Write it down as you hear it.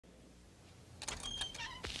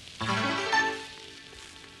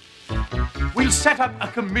We'll set up a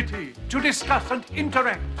committee to discuss and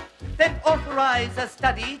interact. Then authorize a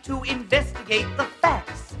study to investigate the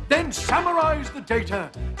facts. Then summarize the data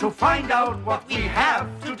to find out what we have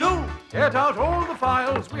to do. Get out all the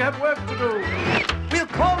files, we have work to do. We'll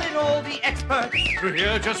call in all the experts To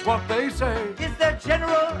hear just what they say. Is there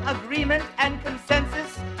general agreement and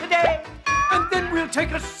consensus today? And then we'll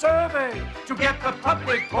take a survey to get the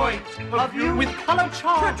public point of view with color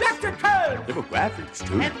charts, projected curves, Demographics,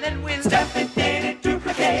 too. And then we'll Stamp it, date it,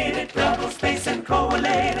 duplicate it, double space and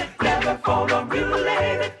collate it, never photo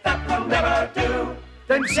mutilate it, that will never do.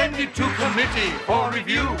 then send it to committee for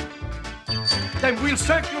review. Then we'll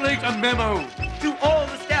circulate a memo to all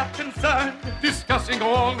the staff concerned discussing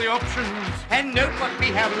all the options. and note what we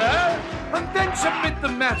have learned. And then submit the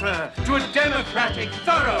matter to a democratic,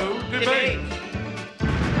 thorough debate.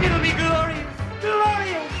 It'll be glorious,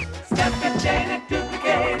 glorious. Stamp it, date it,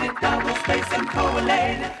 duplicate it, double space and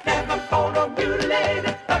collate it, never photo mutilate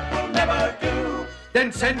it, that will never do.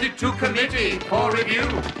 Then send it to committee for review.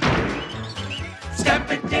 Stamp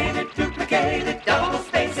it, date it, duplicate it, double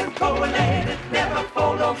space and collate it, never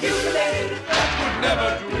photo mutilate it, that would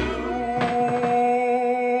never do.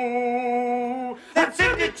 Then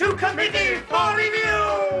send it to committee for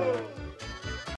review.